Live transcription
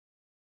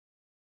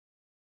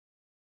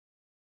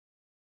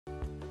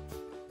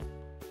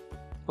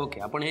Okay,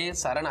 आपण हे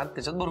सारण आत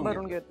त्याच्यात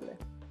भरून घेतलंय.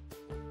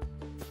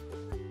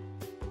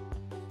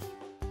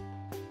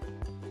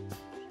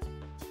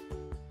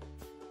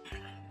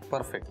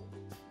 परफेक्ट.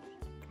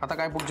 आता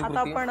काय पुढची कृती? आता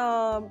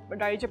आपण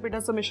डाळीच्या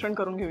पिठाचं मिश्रण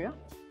करून घेऊया.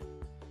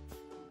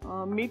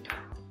 मीठ,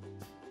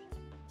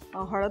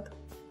 हळद,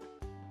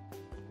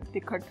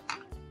 तिखट,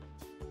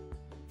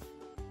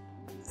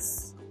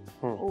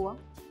 ओवा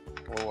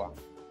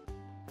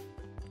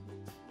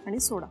आणि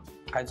सोडा.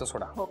 खायचा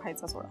सोडा? हो,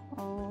 खायचा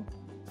सोडा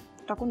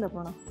टाकून द्या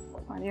पूर्ण.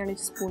 पाणी आणि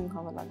स्पून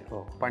घालावं लागेल.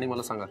 हो, पाणी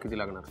मला सांगा किती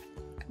लागणार?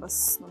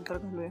 बस नंतर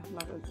घालूया,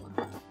 लागेल.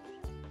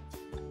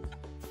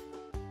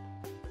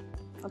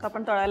 आता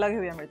आपण तळायला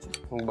घेऊया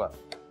मिरची. बर.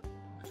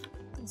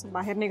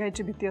 बाहेर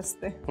निघायची भीती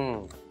असते,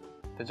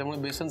 त्याच्यामुळे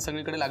बेसन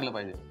सगळीकडे लागलं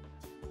पाहिजे.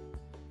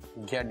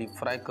 घ्या डीप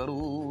फ्राय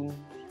करून.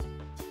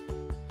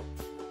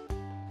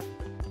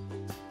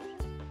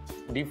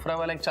 डीप फ्राय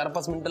व्हायला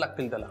 4-5 मिनिटं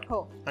लागतील त्याला.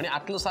 हो. आणि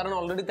आतलं सारण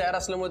ऑलरेडी तयार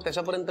असल्यामुळे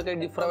त्याच्यापर्यंत काही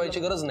डीप फ्राय व्हायची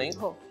गरज नाही.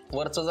 हो.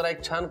 वरचं जरा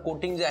एक छान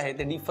कोटिंग जे आहे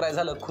ते डीप फ्राय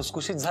झालं,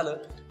 खुसखुशीत झालं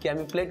की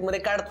आम्ही प्लेटमध्ये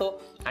काढतो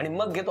आणि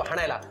मग घेतो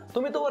हाणायला.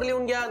 तुम्ही तो वर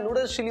लिहून घ्या.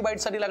 नूडल्स चिली बाईट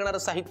साठी लागणारं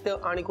साहित्य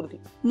आणि कृती.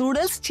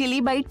 नूडल्स चिली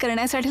बाईट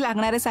करण्यासाठी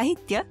लागणारे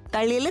साहित्य: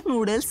 तळलेले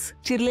नूडल्स,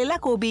 चिरलेला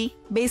कोबी,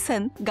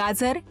 बेसन,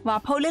 गाजर,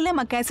 वाफवलेले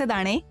मक्याचे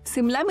दाणे,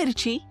 सिमला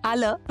मिरची,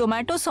 आलं,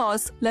 टोमॅटो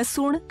सॉस,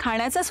 लसूण,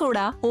 खाण्याचा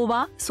सोडा,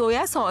 ओवा,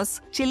 soya sauce,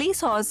 chilli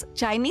sauce,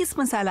 Chinese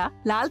मसाला,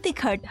 लाल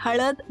तिखट,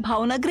 हळद,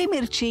 भावनगरी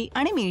मिरची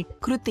आणि मीठ.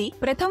 कृती: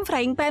 प्रथम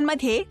फ्राईंग पॅन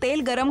मध्ये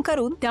तेल गरम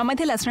करून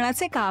त्यामध्ये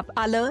लसणाचे काप,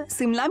 आलं,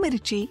 सिमला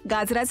मिरची,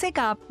 गाजराचे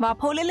काप,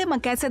 वाफवलेले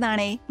मक्याचे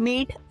दाणे,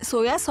 मीठ,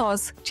 soya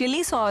sauce,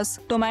 chilli sauce,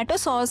 tomato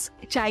sauce,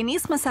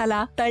 Chinese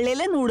मसाला,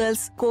 तळलेले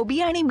नूडल्स, कोबी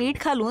आणि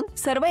मीठ घालून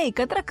सर्व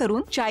एकत्र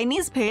करून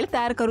चायनीज भेळ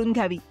तयार करून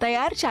घ्यावी.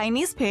 तयार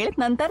चायनीज भेळ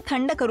नंतर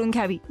थंड करून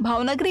घ्यावी.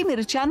 भावनगरी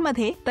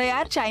मिरच्यांमध्ये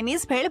तयार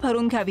चायनीज भेळ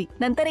भरून घ्यावी.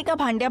 नंतर एका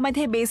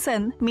भांड्यामध्ये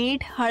बेसन,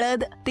 मीठ,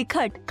 हळद,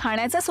 तिखट,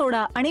 खाण्याचा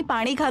सोडा आणि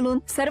पाणी घालून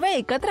सर्व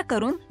एकत्र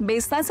करून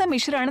बेसनाचं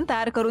मिश्रण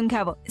तयार करून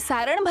घ्यावं.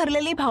 सारण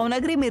भरलेली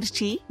भावनगरी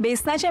मिरची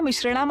बेसनाच्या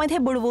मिश्रणामध्ये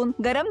बुडवून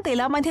गरम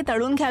तेलामध्ये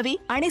तळून घ्यावी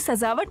आणि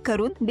सजावट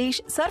करून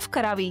डिश सर्व्ह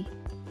करावी.